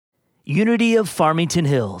Unity of Farmington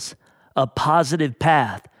Hills, a positive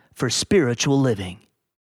path for spiritual living.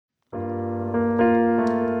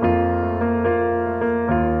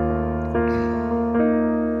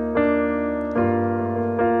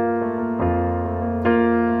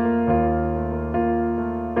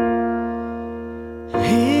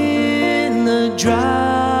 In the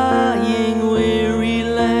drying, weary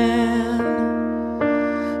land,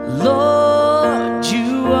 Lord,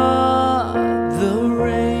 you are the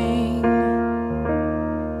rain,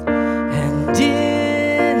 and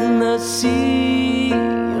in the sea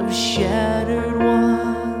of shattered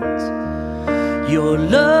ones, your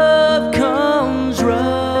love comes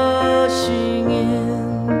rushing in.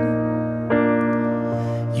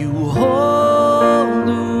 You hold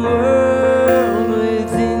the world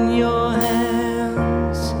within your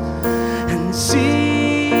hands and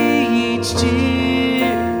see each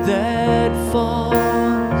tear that falls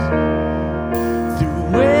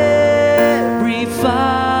through every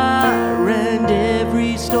fire and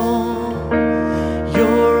every storm.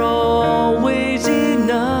 You're always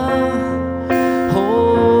enough.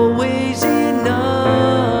 Oh,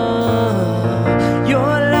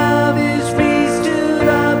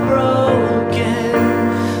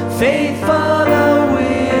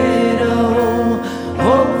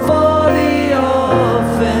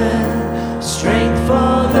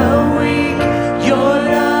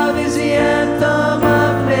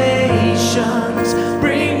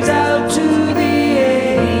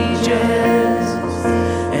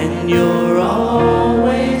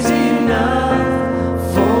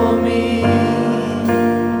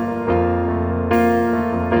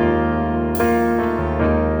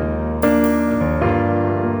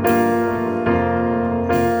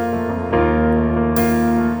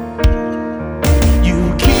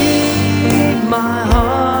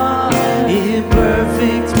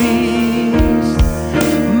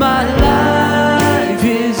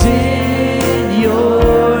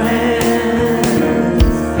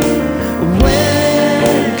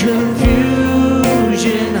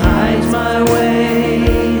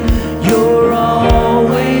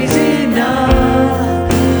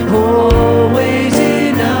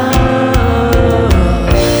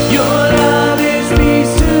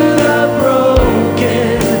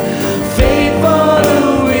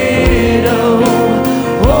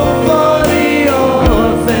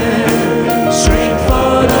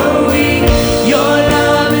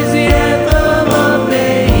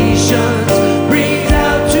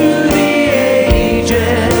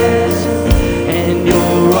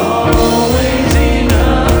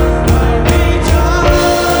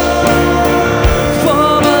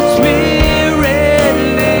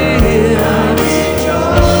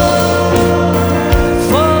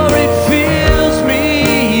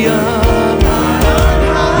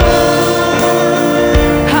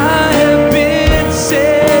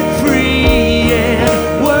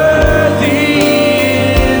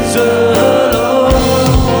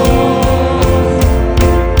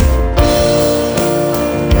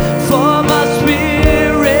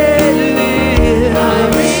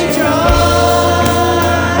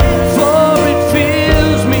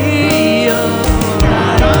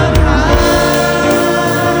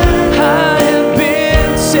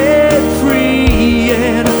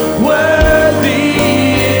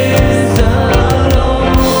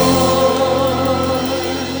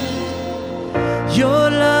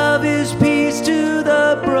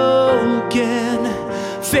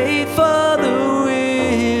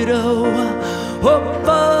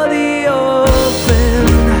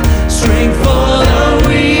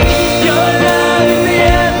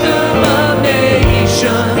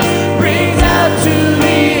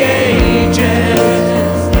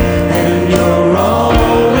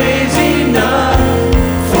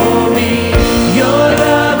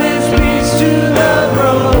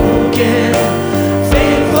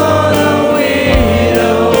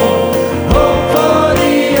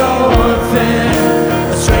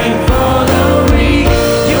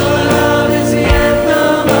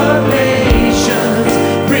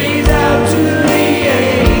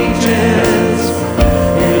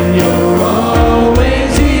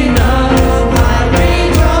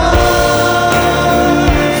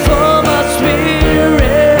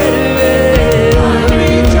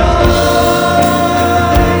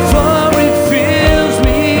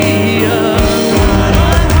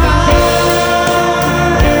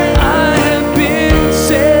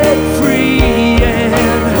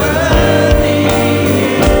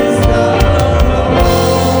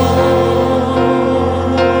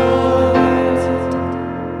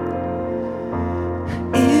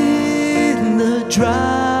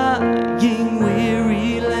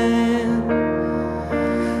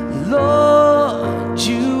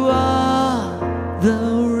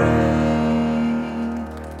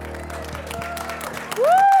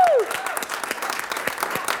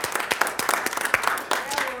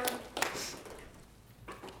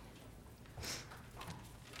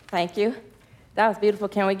 Thank you. That was beautiful.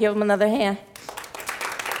 Can we give them another hand?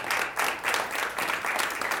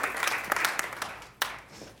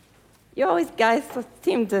 You always guys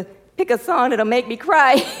seem to pick a song that'll make me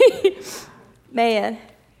cry. Man.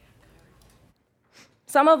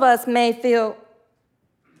 Some of us may feel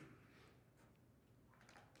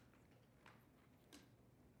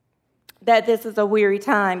that this is a weary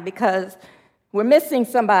time because we're missing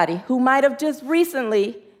somebody who might have just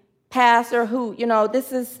recently passed or who,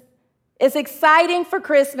 it's exciting for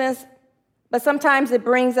Christmas, but sometimes it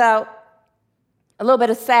brings out a little bit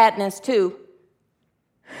of sadness too.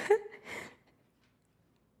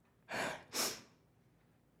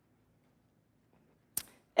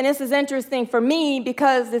 And this is interesting for me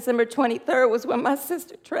because December 23rd was when my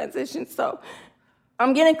sister transitioned, so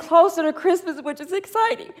I'm getting closer to Christmas, which is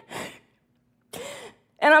exciting.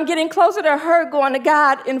 And I'm getting closer to her going to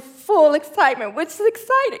God in full excitement, which is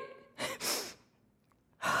exciting.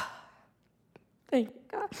 Thank you,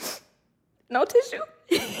 God. No tissue.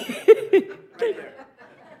 Thank you.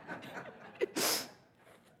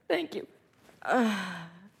 Thank you.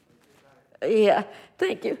 Yeah,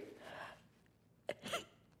 thank you.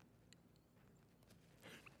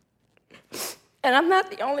 And I'm not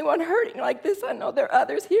the only one hurting like this. I know there are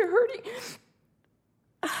others here hurting.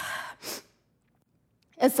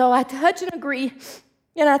 And so I touch and agree,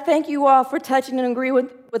 and I thank you all for touching and agree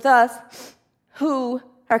with us who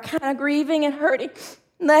are kind of grieving and hurting,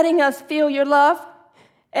 letting us feel your love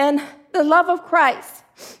and the love of Christ.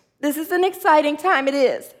 This is an exciting time, it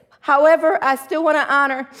is. However, I still want to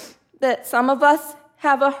honor that some of us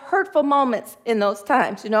have a hurtful moments in those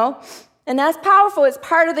times, And that's powerful. It's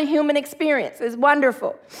part of the human experience. It's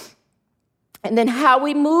wonderful. And then how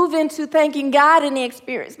we move into thanking God in the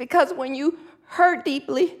experience. Because when you hurt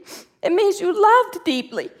deeply, it means you loved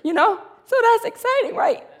deeply, So that's exciting,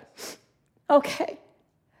 right? Okay.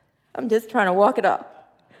 I'm just trying to walk it off.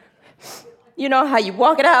 You know how you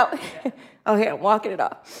walk it out? Okay, I'm walking it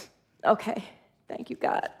off. Okay. Thank you,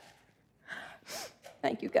 God.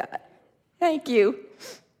 Thank you, God. Thank you.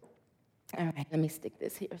 All right, let me stick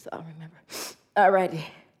this here so I'll remember. All righty.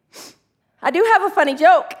 I do have a funny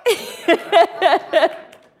joke.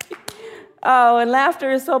 Oh, and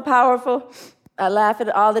laughter is so powerful. I laugh at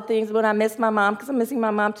all the things when I miss my mom, because I'm missing my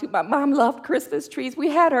mom too. My mom loved Christmas trees. We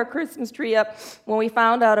had her Christmas tree up when we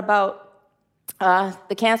found out about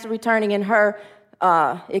the cancer returning in her.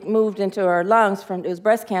 It moved into her lungs it was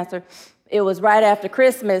breast cancer. It was right after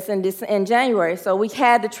Christmas in January. So we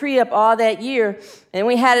had the tree up all that year, and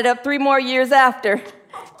we had it up 3 more years after.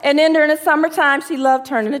 And then during the summertime, she loved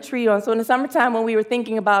turning the tree on. So in the summertime, when we were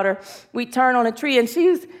thinking about her, we'd turn on the tree, and she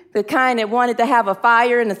was the kind that wanted to have a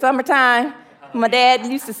fire in the summertime. My dad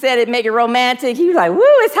used to say it, make it romantic. He was like, woo,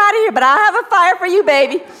 it's hot in here, but I'll have a fire for you,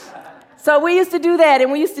 baby. So we used to do that, and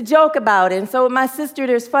we used to joke about it. And so with my sister,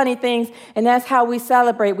 there's funny things, and that's how we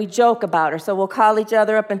celebrate. We joke about her. So we'll call each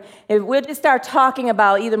other up, and we'll just start talking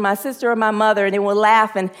about either my sister or my mother, and then we'll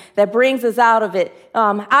laugh, and that brings us out of it.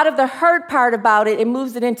 Out of the hurt part about it, it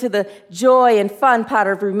moves it into the joy and fun part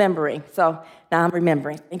of remembering. So now I'm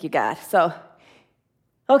remembering. Thank you, God. So,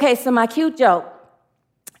 okay, so my cute joke.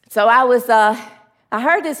 So I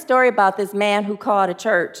heard this story about this man who called a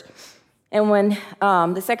church. And when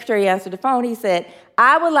the secretary answered the phone, he said,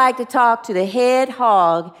 I would like to talk to the head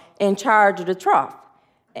hog in charge of the trough.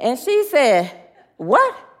 And she said,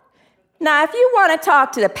 what? Now, if you want to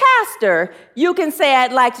talk to the pastor, you can say,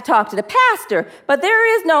 I'd like to talk to the pastor. But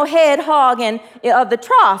there is no head hog of the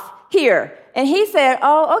trough here. And he said,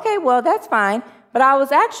 oh, okay, well, that's fine. But I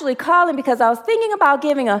was actually calling because I was thinking about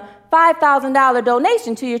giving a $5,000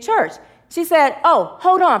 donation to your church. She said, oh,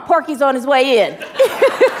 hold on, Porky's on his way in.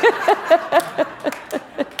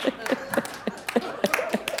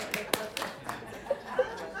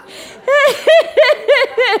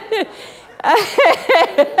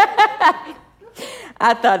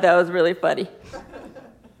 I thought that was really funny.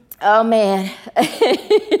 Oh, man.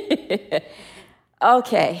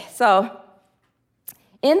 Okay, so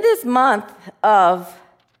in this month of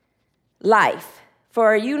life,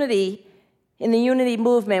 for unity, in the unity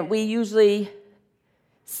movement, we usually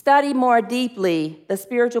study more deeply the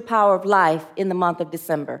spiritual power of life in the month of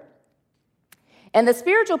December. And the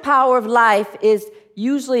spiritual power of life is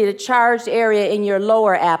usually the charged area in your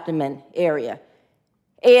lower abdomen area.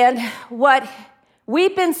 And what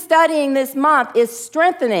we've been studying this month is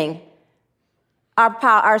strengthening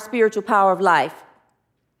our spiritual power of life.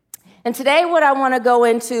 And today what I want to go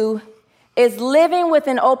into is living with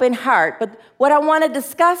an open heart. But what I want to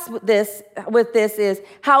discuss with this is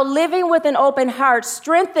how living with an open heart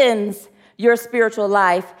strengthens your spiritual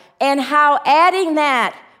life and how adding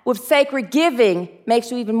that with sacred giving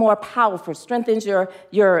makes you even more powerful, strengthens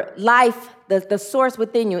your life, the source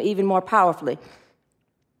within you even more powerfully.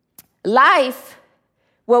 Life,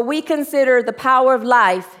 what we consider the power of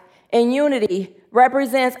life and unity,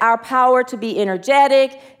 represents our power to be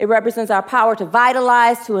energetic. It represents our power to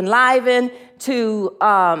vitalize, to enliven, to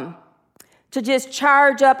just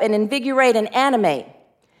charge up and invigorate and animate.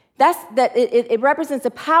 It represents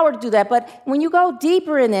the power to do that. But when you go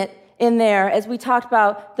deeper in there, as we talked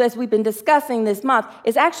about, as we've been discussing this month,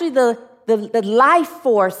 it's actually the life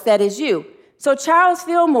force that is you. So Charles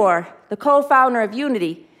Fillmore, the co-founder of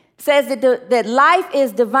Unity, says that life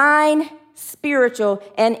is divine, spiritual,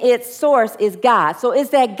 and its source is God. So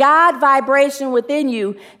it's that God vibration within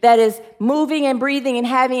you that is moving and breathing and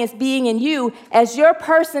having its being in you as your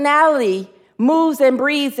personality moves and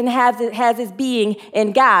breathes and has its being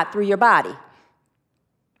in God through your body.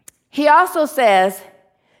 He also says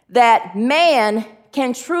that man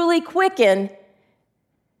can truly quicken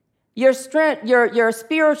your strength, your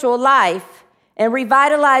spiritual life, and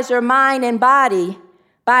revitalize your mind and body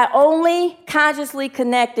by only consciously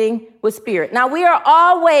connecting with spirit. Now, we are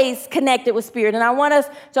always connected with spirit, and I want us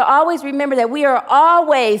to always remember that we are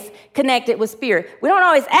always connected with spirit. We don't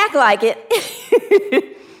always act like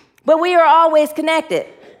it, but we are always connected.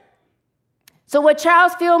 So what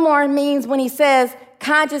Charles Fillmore means when he says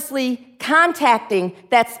consciously contacting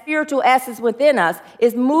that spiritual essence within us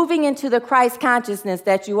is moving into the Christ consciousness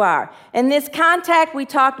that you are. And this contact, we've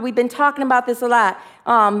been talking about this a lot.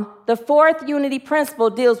 The fourth unity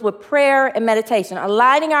principle deals with prayer and meditation,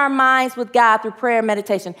 aligning our minds with God through prayer and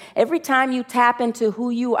meditation. Every time you tap into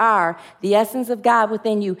who you are, the essence of God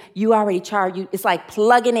within you, you already charge. It's like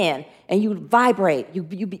plugging in, and you vibrate.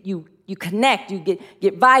 You connect. You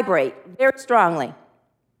get vibrate very strongly.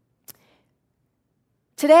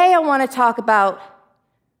 Today, I want to talk about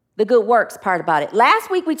the good works part about it.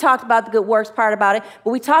 Last week, we talked about the good works part about it,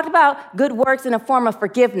 but we talked about good works in a form of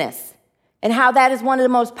forgiveness and how that is one of the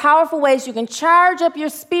most powerful ways you can charge up your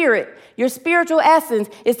spirit, your spiritual essence,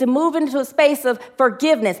 is to move into a space of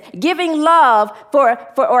forgiveness, giving love for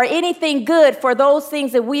or anything good for those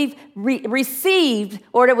things that we've received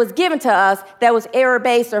or that was given to us that was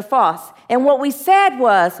error-based or false. And what we said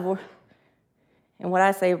was, and what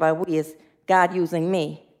I say by we is God using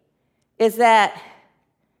me, is that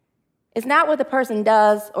it's not what the person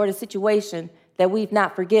does or the situation that we've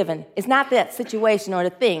not forgiven. It's not that situation or the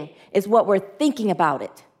thing. It's what we're thinking about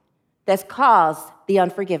it that's caused the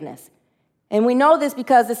unforgiveness. And we know this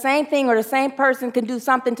because the same thing or the same person can do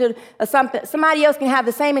something to somebody else can have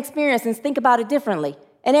the same experience and think about it differently.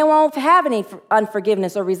 And they won't have any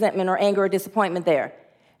unforgiveness or resentment or anger or disappointment there.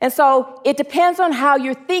 And so it depends on how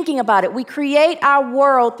you're thinking about it. We create our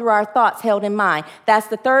world through our thoughts held in mind. That's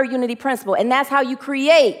the third unity principle. And that's how you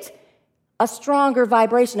create a stronger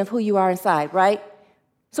vibration of who you are inside, right?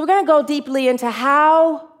 So we're going to go deeply into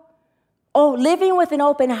how living with an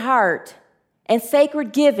open heart and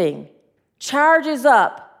sacred giving charges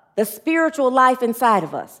up the spiritual life inside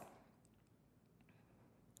of us.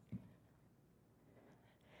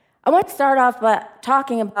 I want to start off by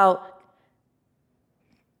talking about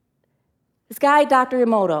this guy, Dr.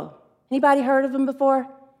 Emoto. Anybody heard of him before?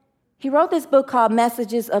 He wrote this book called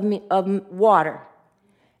Messages of Water.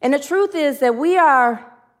 And the truth is that we are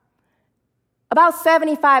about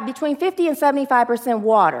between 50 and 75%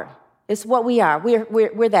 water. It's what we are.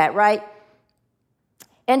 We're that, right?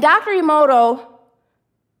 And Dr. Emoto,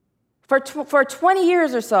 for 20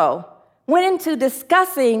 years or so, went into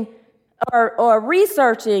discussing or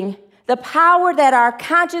researching the power that our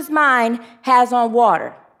conscious mind has on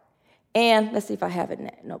water. And let's see if I have it.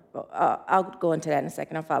 No, I'll go into that in a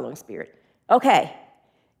second. I'm following spirit. Okay.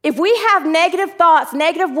 If we have negative thoughts,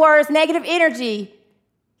 negative words, negative energy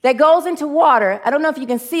that goes into water, I don't know if you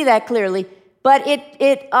can see that clearly, but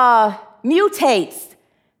it mutates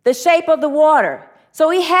the shape of the water. So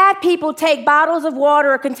he had people take bottles of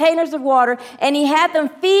water or containers of water, and he had them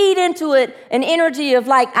feed into it an energy of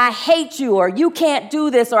like, I hate you, or you can't do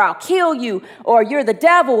this, or I'll kill you, or you're the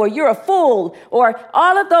devil, or you're a fool, or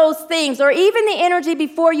all of those things, or even the energy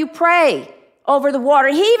before you pray over the water.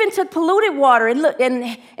 He even took polluted water and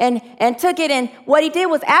took it, and what he did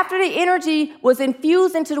was after the energy was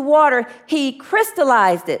infused into the water, he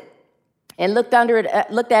crystallized it and looked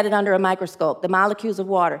at it under a microscope, the molecules of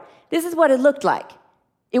water. This is what it looked like.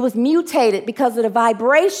 It was mutated because of the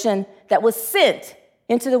vibration that was sent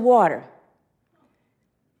into the water.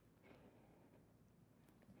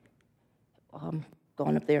 I'm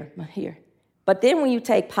going up there, here. But then when you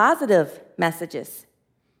take positive messages,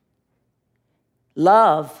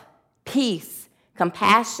 love, peace,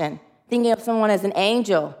 compassion, thinking of someone as an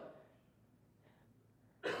angel,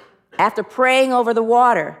 after praying over the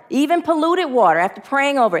water, even polluted water, after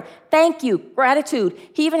praying over it. Thank you, gratitude.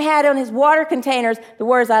 He even had on his water containers the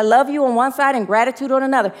words, I love you on one side and gratitude on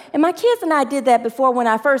another. And my kids and I did that before when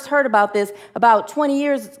I first heard about this about 20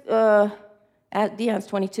 years, Dion's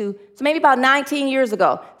 22, so maybe about 19 years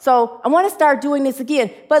ago. So I want to start doing this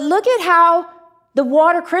again. But look at how the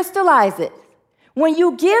water crystallizes. When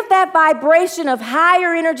you give that vibration of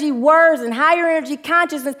higher energy words and higher energy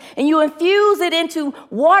consciousness and you infuse it into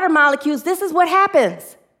water molecules, this is what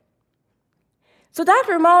happens. So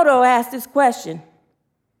Dr. Emoto asked this question.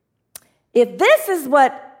 If this is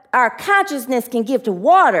what our consciousness can give to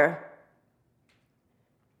water,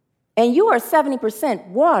 and you are 70%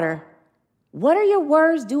 water, what are your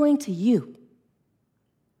words doing to you?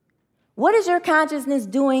 What is your consciousness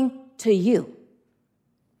doing to you?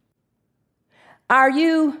 Are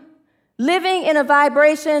you living in a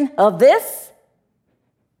vibration of this?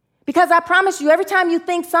 Because I promise you, every time you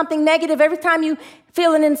think something negative, every time you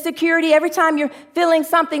feel an insecurity, every time you're feeling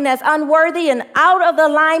something that's unworthy and out of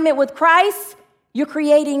alignment with Christ, you're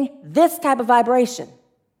creating this type of vibration.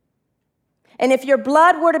 And if your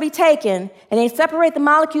blood were to be taken and they separate the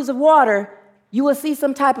molecules of water, you will see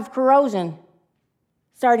some type of corrosion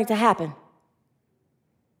starting to happen.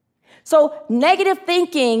 So negative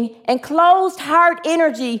thinking and closed heart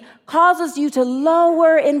energy causes you to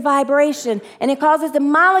lower in vibration, and it causes the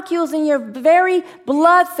molecules in your very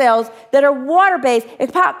blood cells that are water-based,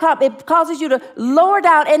 it causes you to lower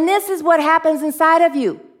down, and this is what happens inside of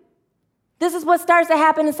you. This is what starts to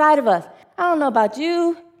happen inside of us. I don't know about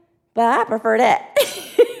you, but I prefer that.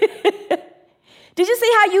 Did you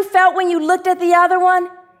see how you felt when you looked at the other one?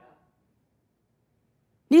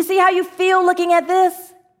 Do you see how you feel looking at this?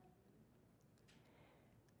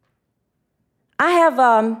 I have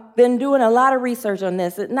been doing a lot of research on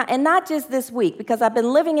this, and not just this week, because I've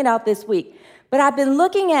been living it out this week, but I've been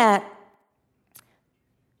looking at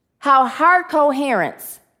how heart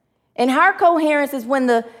coherence, and heart coherence is when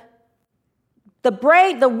the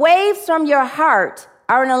waves from your heart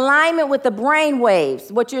are in alignment with the brain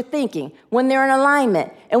waves, what you're thinking, when they're in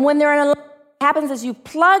alignment. And when they're in alignment, what happens is you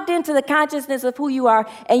plugged into the consciousness of who you are,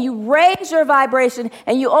 and you raise your vibration,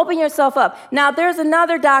 and you open yourself up. Now, there's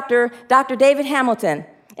another doctor, Dr. David Hamilton.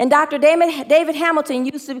 And Dr. David Hamilton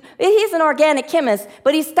he's an organic chemist,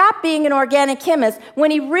 but he stopped being an organic chemist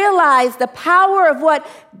when he realized the power of what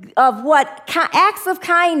acts of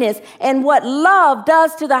kindness and what love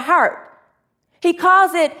does to the heart. He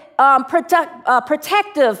calls it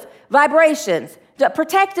protective vibrations,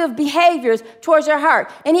 protective behaviors towards your heart.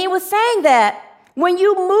 And he was saying that when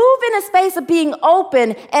you move in a space of being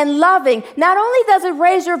open and loving, not only does it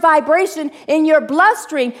raise your vibration in your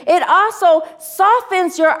bloodstream, it also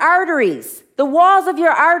softens your arteries, the walls of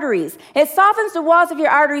your arteries. It softens the walls of your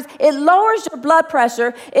arteries. It lowers your blood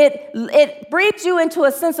pressure. It brings you into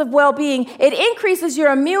a sense of well-being. It increases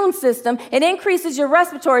your immune system. It increases your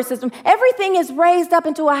respiratory system. Everything is raised up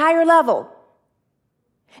into a higher level.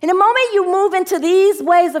 In the moment you move into these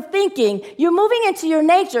ways of thinking, you're moving into your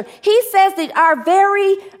nature. He says that our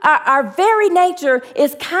very nature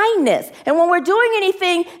is kindness. And when we're doing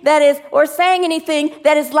anything that is, or saying anything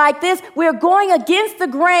that is like this, we're going against the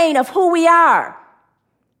grain of who we are.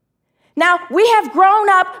 Now, we have grown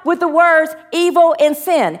up with the words evil and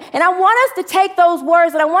sin. And I want us to take those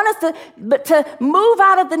words and I want us to move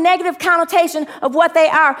out of the negative connotation of what they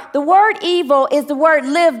are. The word evil is the word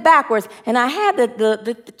live backwards. And I had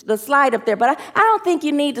the slide up there, but I don't think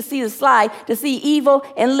you need to see the slide to see evil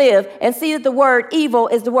and live and see that the word evil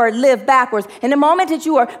is the word live backwards. And the moment that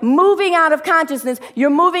you are moving out of consciousness, you're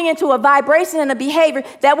moving into a vibration and a behavior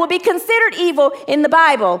that will be considered evil in the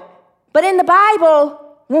Bible. But in the Bible,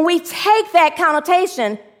 when we take that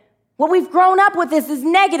connotation, what we've grown up with is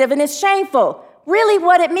negative and it's shameful. Really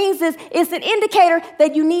what it means is it's an indicator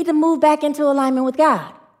that you need to move back into alignment with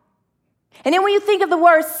God. And then when you think of the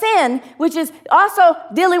word sin, which is also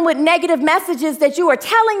dealing with negative messages that you are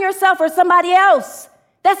telling yourself or somebody else,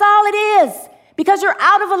 that's all it is. Because you're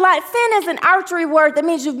out of alignment. Sin is an archery word that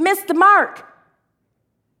means you've missed the mark.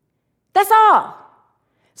 That's all.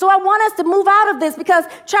 So I want us to move out of this because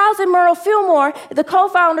Charles and Merle Fillmore, the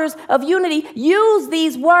co-founders of Unity, use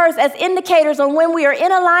these words as indicators on when we are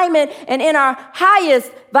in alignment and in our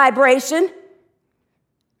highest vibration,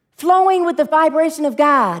 flowing with the vibration of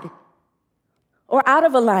God, or out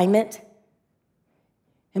of alignment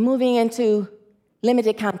and moving into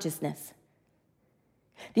limited consciousness.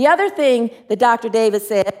 The other thing that Dr. David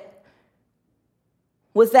said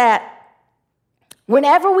was that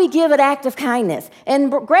whenever we give an act of kindness, and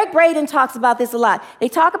Greg Braden talks about this a lot, they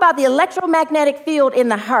talk about the electromagnetic field in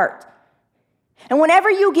the heart. And whenever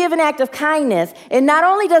you give an act of kindness, it not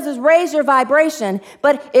only does it raise your vibration,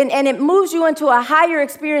 and it moves you into a higher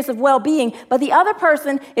experience of well-being, but the other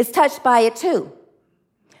person is touched by it too.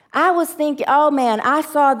 I was thinking, oh man, I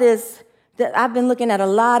saw this. I've been looking at a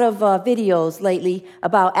lot of videos lately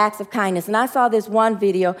about acts of kindness, and I saw this one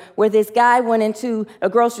video where this guy went into a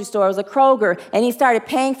grocery store. It was a Kroger, and he started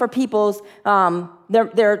paying for people's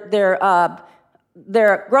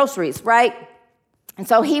their groceries, right? And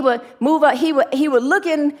so he would move up, he would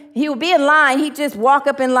be in line, he'd just walk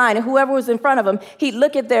up in line, and whoever was in front of him, he'd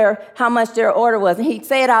look at how much their order was, and he'd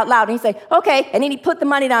say it out loud, and he'd say, okay, and then he'd put the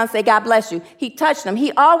money down and say, God bless you. He touched them.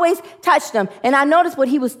 He always touched them. And I noticed what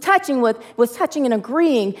he was touching with was touching and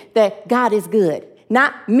agreeing that God is good.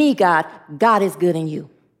 Not me, God. God is good in you.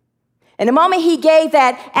 And the moment he gave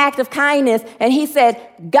that act of kindness and he said,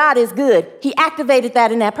 God is good, he activated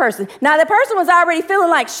that in that person. Now, the person was already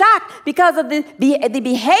feeling like shocked because of the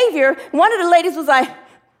behavior. One of the ladies was like,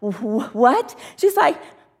 what? She's like,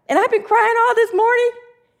 and I've been crying all this morning.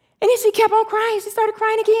 And then she kept on crying. She started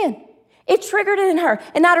crying again. It triggered it in her.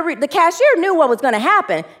 And now the cashier knew what was going to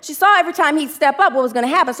happen. She saw every time he'd step up what was going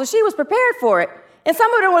to happen. So she was prepared for it. And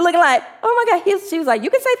some of them were looking like, oh my God. She was like,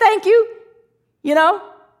 you can say thank you, you know?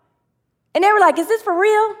 And they were like, is this for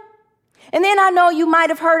real? And then I know you might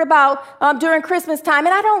have heard about during Christmas time,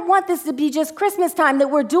 and I don't want this to be just Christmas time that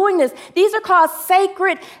we're doing this. These are called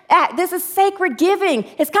sacred acts. This is sacred giving.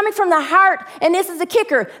 It's coming from the heart, and this is the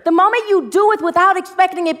kicker. The moment you do it without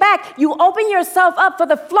expecting it back, you open yourself up for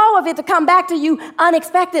the flow of it to come back to you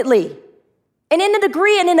unexpectedly. And in the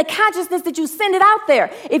degree and in the consciousness that you send it out there,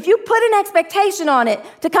 if you put an expectation on it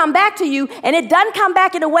to come back to you and it doesn't come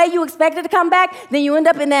back in the way you expect it to come back, then you end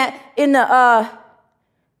up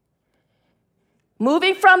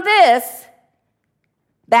moving from this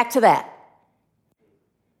back to that.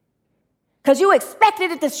 Because you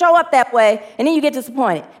expected it to show up that way, and then you get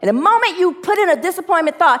disappointed. And the moment you put in a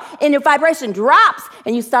disappointment thought, and your vibration drops,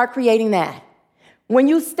 and you start creating that. When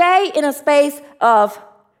you stay in a space of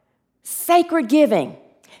sacred giving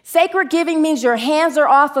means your hands are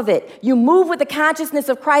off of it. You move with the consciousness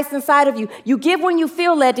of Christ inside of you. You give when you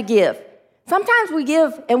feel led to give. Sometimes we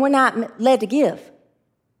give and we're not led to give.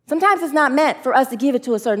 Sometimes it's not meant for us to give it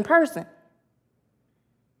to a certain person.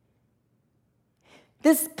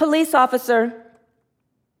 This police officer,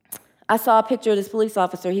 I saw a picture of this police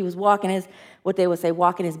officer. He was walking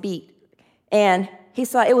walking his beat. And he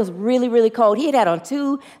saw it was really, really cold. He had on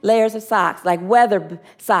 2 layers of socks, like weather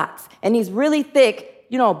socks, and these really thick,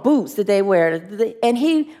 boots that they wear. And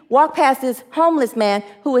he walked past this homeless man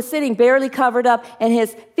who was sitting barely covered up, and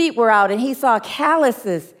his feet were out, and he saw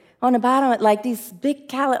calluses on the bottom, like these big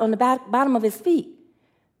calluses on the bottom of his feet.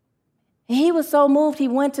 And he was so moved, he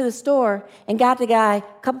went to the store and got the guy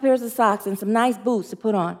a couple pairs of socks and some nice boots to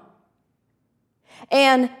put on.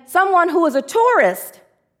 And someone who was a tourist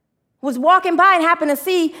was walking by and happened to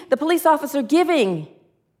see the police officer giving.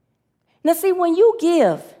 Now, see, when you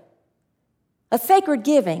give a sacred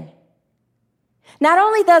giving, not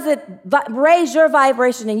only does it raise your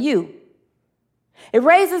vibration in you, it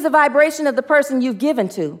raises the vibration of the person you've given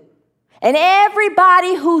to. And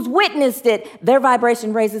everybody who's witnessed it, their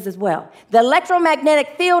vibration raises as well. The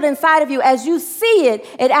electromagnetic field inside of you, as you see it,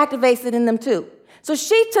 it activates it in them too. So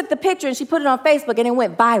she took the picture and she put it on Facebook and it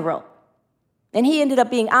went viral. And he ended up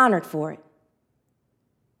being honored for it.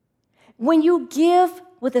 When you give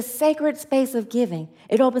with a sacred space of giving,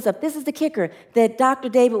 it opens up. This is the kicker that Dr.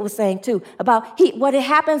 David was saying too, about what it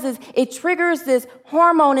happens is it triggers this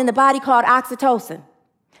hormone in the body called oxytocin.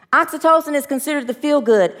 Oxytocin is considered the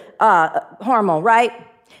feel-good hormone, right?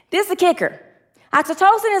 This is the kicker.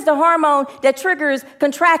 Oxytocin is the hormone that triggers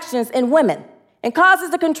contractions in women and causes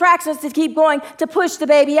the contractions to keep going to push the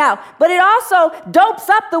baby out. But it also dopes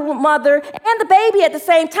up the mother and the baby at the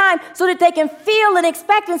same time so that they can feel an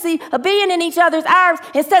expectancy of being in each other's arms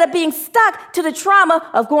instead of being stuck to the trauma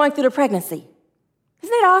of going through the pregnancy.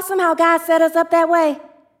 Isn't it awesome how God set us up that way?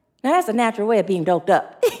 Now, that's a natural way of being doped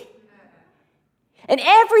up. And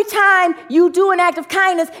every time you do an act of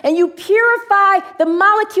kindness and you purify the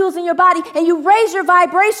molecules in your body and you raise your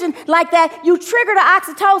vibration like that, you trigger the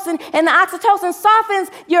oxytocin, and the oxytocin softens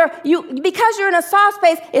because you're in a soft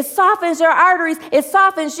space, it softens your arteries, it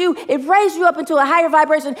softens you, it raises you up into a higher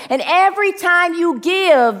vibration. And every time you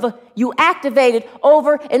give, you activate it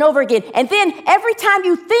over and over again. And then every time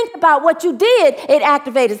you think about what you did, it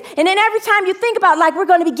activates. And then every time you think about, like, we're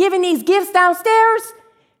going to be giving these gifts downstairs,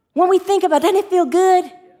 when we think about, doesn't it feel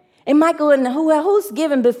good? And Michael, and who's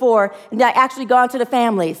given before and actually gone to the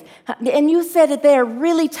families? And you said that they're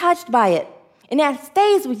really touched by it. And that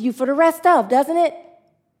stays with you for the rest of, doesn't it?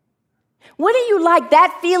 Wouldn't you like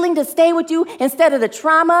that feeling to stay with you instead of the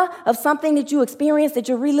trauma of something that you experienced that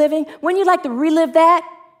you're reliving? Wouldn't you like to relive that?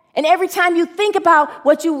 And every time you think about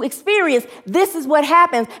what you experienced, this is what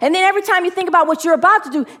happens. And then every time you think about what you're about to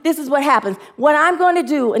do, this is what happens. What I'm going to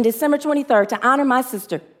do on December 23rd to honor my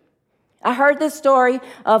sister, I heard this story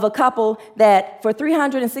of a couple that for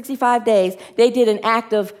 365 days, they did an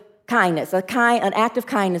act of kindness, an act of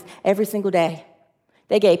kindness every single day.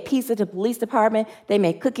 They gave pizza to the police department. They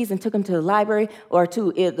made cookies and took them to the library or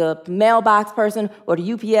to the mailbox person or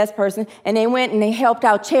the UPS person. And they went and they helped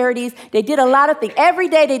out charities. They did a lot of things. Every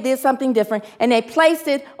day they did something different. And they placed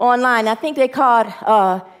it online. I think they called,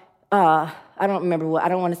 I don't remember what, I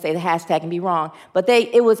don't want to say the hashtag and be wrong. But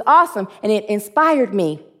it was awesome and it inspired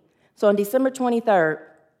me. So on December 23rd,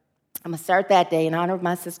 I'm going to start that day in honor of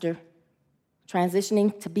my sister,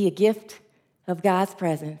 transitioning to be a gift of God's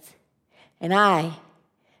presence. And I'm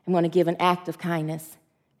going to give an act of kindness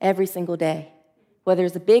every single day, whether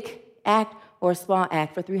it's a big act or a small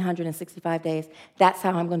act for 365 days. That's how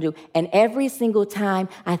I'm going to do it. And every single time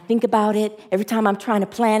I think about it, every time I'm trying to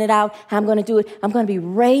plan it out, how I'm going to do it, I'm going to be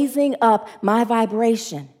raising up my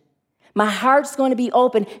vibration. My heart's going to be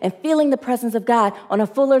open and feeling the presence of God on a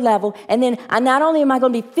fuller level. And then not only am I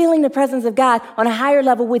going to be feeling the presence of God on a higher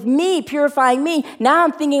level with me, purifying me, now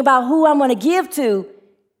I'm thinking about who I'm going to give to.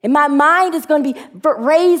 And my mind is going to be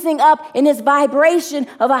raising up in this vibration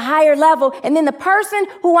of a higher level. And then the person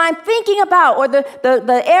who I'm thinking about or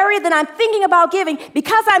the area that I'm thinking about giving,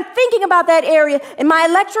 because I'm thinking about that area, and my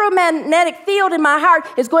electromagnetic field in my heart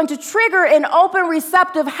is going to trigger an open,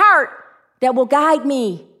 receptive heart that will guide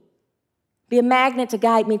me, be a magnet to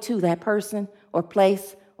guide me to that person or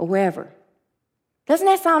place or wherever. Doesn't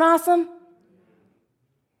that sound awesome?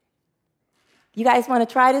 You guys want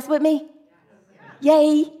to try this with me?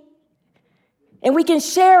 Yay. And we can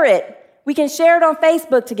share it. We can share it on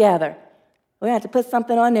Facebook together. We have to put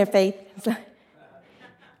something on there, Faith.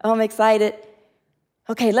 Oh, I'm excited.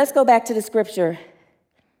 Okay, let's go back to the scripture.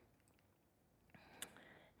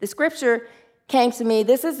 The scripture came to me.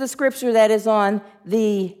 This is the scripture that is on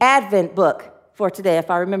the Advent book for today,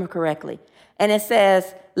 if I remember correctly. And it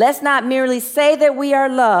says, let's not merely say that we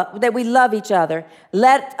love each other.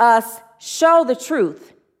 Let us show the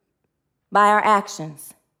truth by our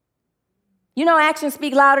actions. You know actions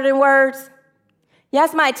speak louder than words? Yeah,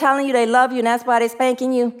 somebody telling you they love you and that's why they're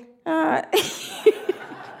spanking you. I didn't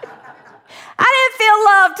feel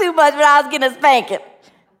love too much when I was getting a spanking.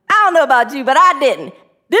 I don't know about you, but I didn't.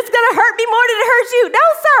 This is going to hurt me more than it hurts you. No,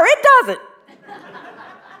 sir, it doesn't.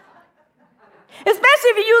 Especially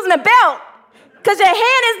if you're using a belt, because your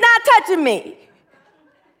hand is not touching me.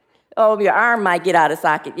 Oh, your arm might get out of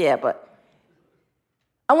socket, yeah, but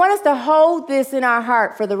I want us to hold this in our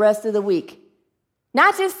heart for the rest of the week.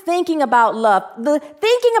 Not just thinking about love.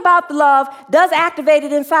 Thinking about the love does activate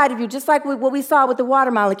it inside of you, just like what we saw with the water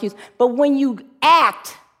molecules. But when you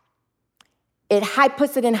act, it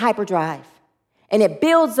puts it in hyperdrive. And it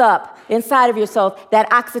builds up inside of yourself that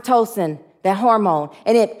oxytocin, that hormone.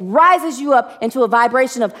 And it rises you up into a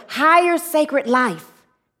vibration of higher sacred life.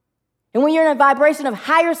 And when you're in a vibration of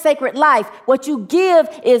higher sacred life, what you give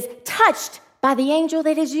is touched by the angel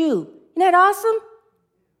that is you. Isn't that awesome?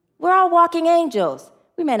 We're all walking angels.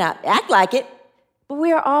 We may not act like it, but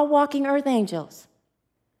we are all walking earth angels.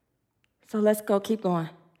 So let's go, keep going.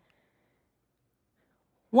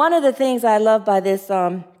 One of the things I love by this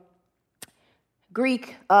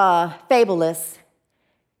Greek fabulist,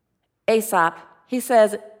 Aesop, he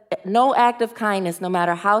says, no act of kindness, no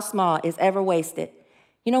matter how small, is ever wasted.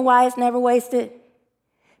 You know why it's never wasted?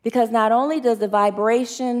 Because not only does the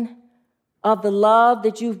vibration of the love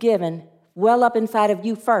that you've given well up inside of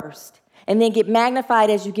you first, and then get magnified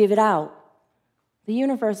as you give it out, the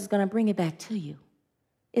universe is going to bring it back to you.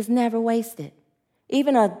 It's never wasted.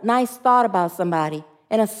 Even a nice thought about somebody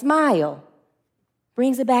and a smile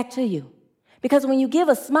brings it back to you. Because when you give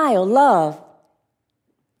a smile, love,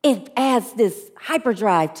 it adds this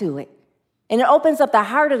hyperdrive to it. And it opens up the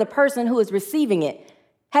heart of the person who is receiving it.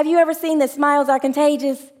 Have you ever seen that smiles are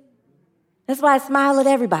contagious? That's why I smile at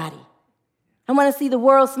everybody. I want to see the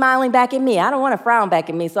world smiling back at me. I don't want to frown back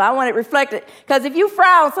at me, so I want it reflected. Because if you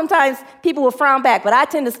frown, sometimes people will frown back, but I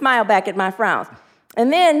tend to smile back at my frowns.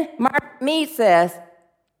 And then Mark Mead says,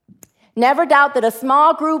 never doubt that a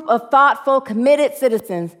small group of thoughtful, committed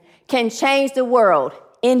citizens can change the world.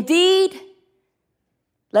 Indeed,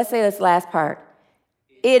 let's say this last part,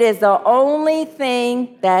 it is the only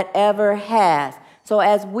thing that ever has. So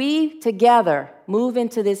as we together move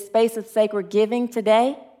into this space of sacred giving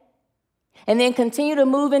today, and then continue to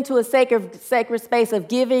move into a sacred space of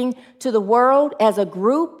giving to the world as a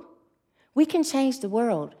group, we can change the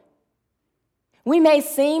world. We may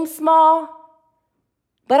seem small,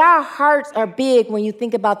 but our hearts are big when you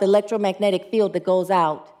think about the electromagnetic field that goes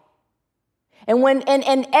out. And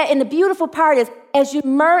the beautiful part is, as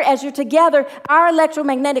you're together, our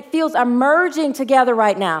electromagnetic fields are merging together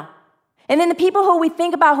right now. And then the people who we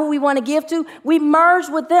think about, who we want to give to, we merge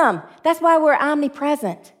with them. That's why we're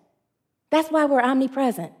omnipresent. That's why we're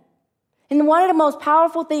omnipresent. And one of the most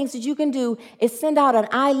powerful things that you can do is send out an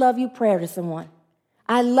I love you prayer to someone.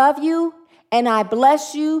 I love you and I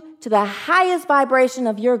bless you to the highest vibration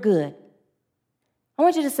of your good. I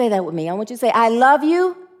want you to say that with me. I want you to say, I love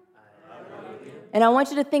you. And I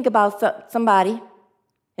want you to think about somebody.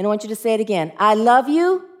 And I want you to say it again. I love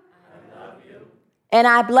you. And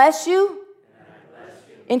I bless you.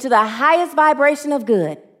 Into the highest vibration of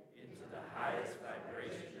good.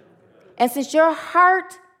 And since your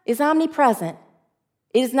heart is omnipresent,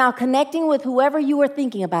 it is now connecting with whoever you are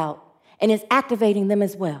thinking about and is activating them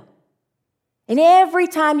as well. And every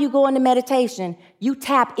time you go into meditation, you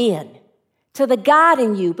tap in to the God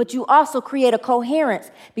in you, but you also create a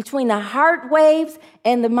coherence between the heart waves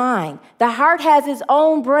and the mind. The heart has its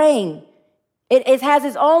own brain. It has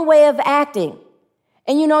its own way of acting.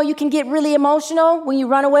 And you can get really emotional when you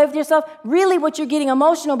run away with yourself. Really, what you're getting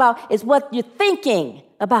emotional about is what you're thinking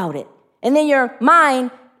about it. And then your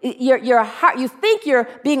mind, your heart, you think you're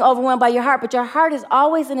being overwhelmed by your heart, but your heart is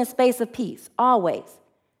always in a space of peace, always.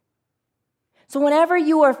 So whenever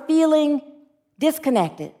you are feeling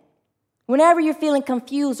disconnected, whenever you're feeling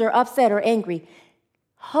confused or upset or angry,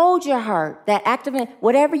 hold your heart. That activate,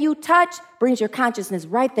 whatever you touch brings your consciousness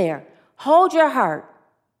right there. Hold your heart.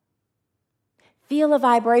 Feel a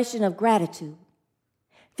vibration of gratitude.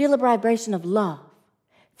 Feel a vibration of love.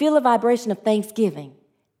 Feel a vibration of thanksgiving.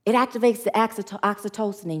 It activates the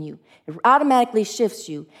oxytocin in you. It automatically shifts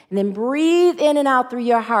you. And then breathe in and out through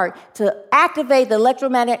your heart to activate the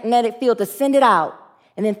electromagnetic field, to send it out.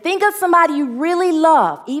 And then think of somebody you really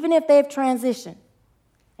love, even if they've transitioned,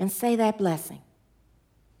 and say that blessing.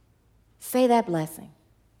 Say that blessing.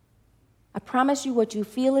 I promise you what you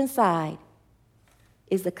feel inside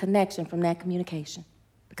is the connection from that communication,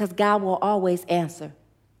 because God will always answer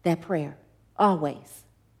that prayer, always.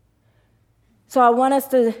 So I want us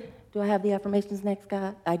to, do I have the affirmations next,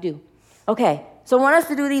 God? I do. Okay, so I want us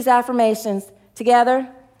to do these affirmations together.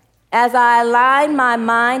 As I align my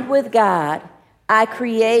mind with God, I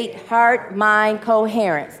create heart-mind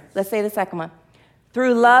coherence. Let's say the second one.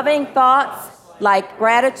 Through loving thoughts like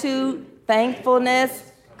gratitude,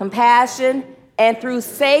 thankfulness, compassion, and through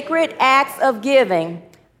sacred acts of giving,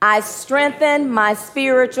 I strengthen my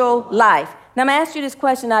spiritual life. Now, I'm going to ask you this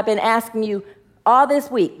question I've been asking you all this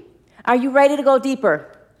week. Are you ready to go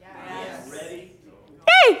deeper? Yes. Ready.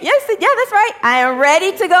 Hey, yes, yeah, that's right. I am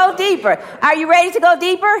ready to go deeper. Are you ready to go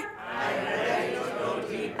deeper? I am ready to go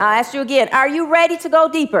deeper. I'll ask you again. Are you ready to go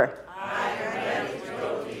deeper? I am ready to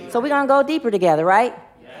go deeper. So we're going to go deeper together, right?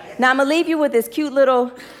 Yes. Now, I'm going to leave you with this cute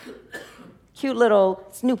little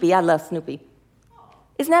Snoopy. I love Snoopy.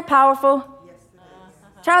 Isn't that powerful? Yes.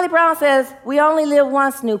 Charlie Brown says, we only live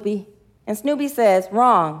once, Snoopy. And Snoopy says,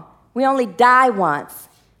 wrong. We only die once.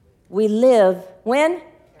 We live when?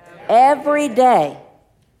 Every day.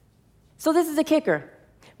 So this is a kicker.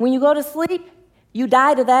 When you go to sleep, you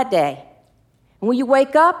die to that day. And when you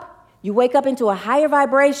wake up into a higher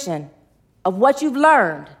vibration of what you've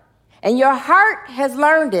learned. And your heart has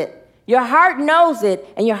learned it. Your heart knows it,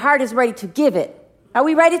 and your heart is ready to give it. Are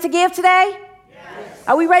we ready to give today? Yes.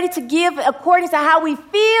 Are we ready to give according to how we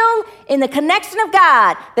feel in the connection of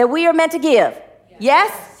God that we are meant to give?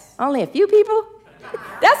 Yes? Only a few people?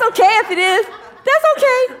 That's okay if it is. That's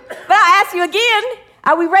okay. But I'll ask you again,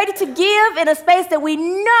 are we ready to give in a space that we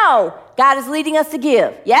know God is leading us to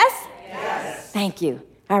give? Yes? Yes. Thank you.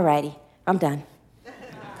 All righty. I'm done.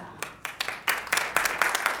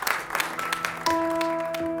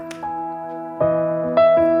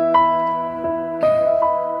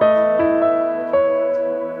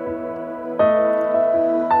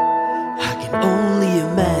 I can only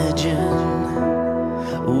imagine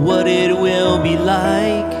what it will be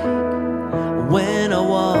like when I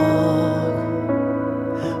walk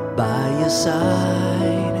by your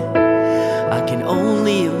side. I can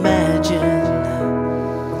only imagine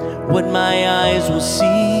what my eyes will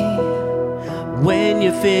see when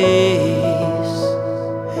your face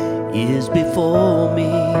is before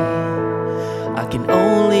me. I can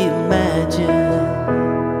only imagine.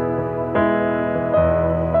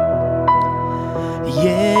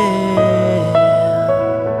 Yeah.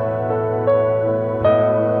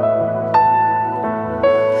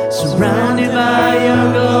 Surrounded by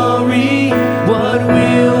your glory, what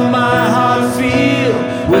will my heart feel?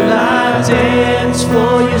 Will I dance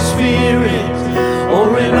for your spirit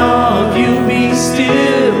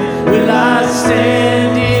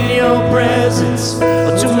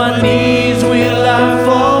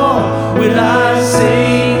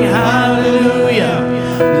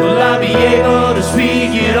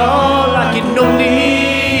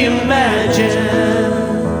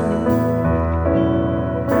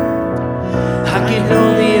can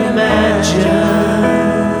only imagine.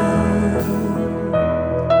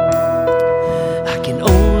 I can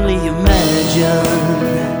only imagine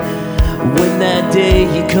when that day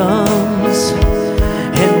comes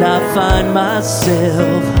and I find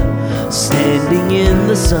myself standing in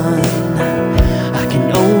the sun. I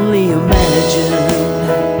can only imagine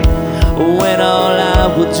when all I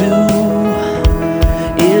will do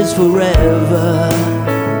is forever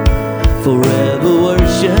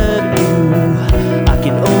worship you. I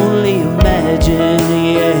can only imagine,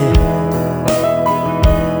 yeah.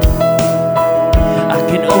 I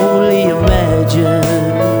can only imagine.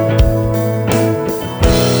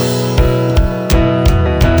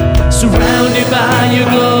 Surrounded by your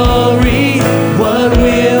glory, what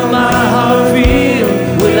will my heart feel?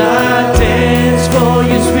 Will I dance for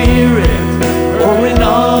your spirit, or in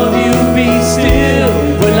all of you be still?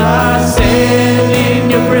 Will I stand in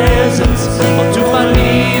your presence, or to my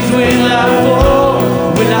knees will I fall?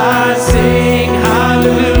 Will I sing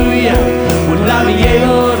hallelujah? Will I be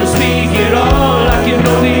able to speak it all? I can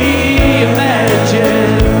only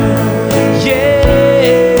imagine, yeah.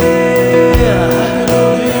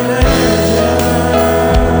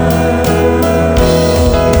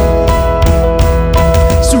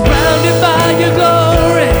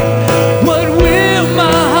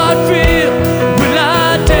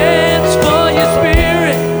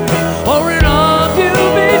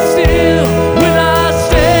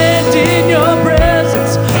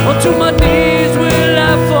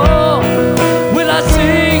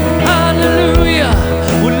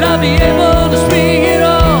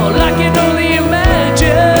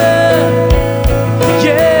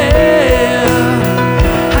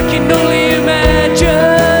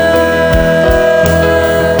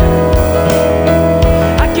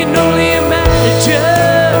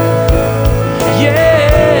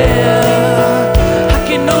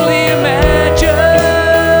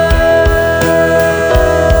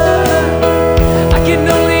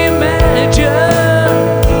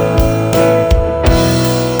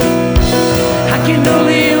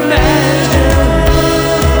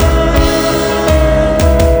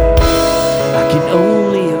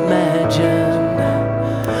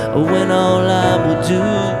 When all I will do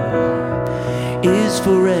is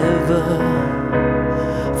forever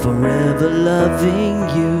loving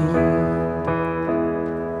you.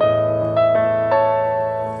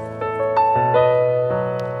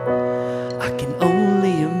 I can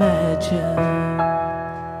only imagine.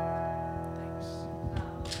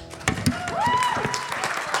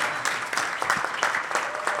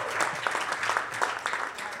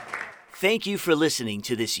 Thank you for listening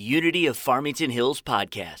to this Unity of Farmington Hills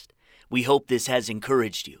podcast. We hope this has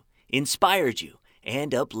encouraged you, inspired you,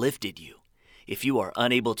 and uplifted you. If you are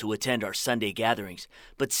unable to attend our Sunday gatherings,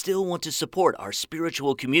 but still want to support our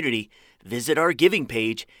spiritual community, visit our giving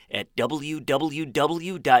page at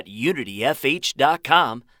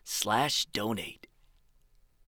www.unityfh.com/donate.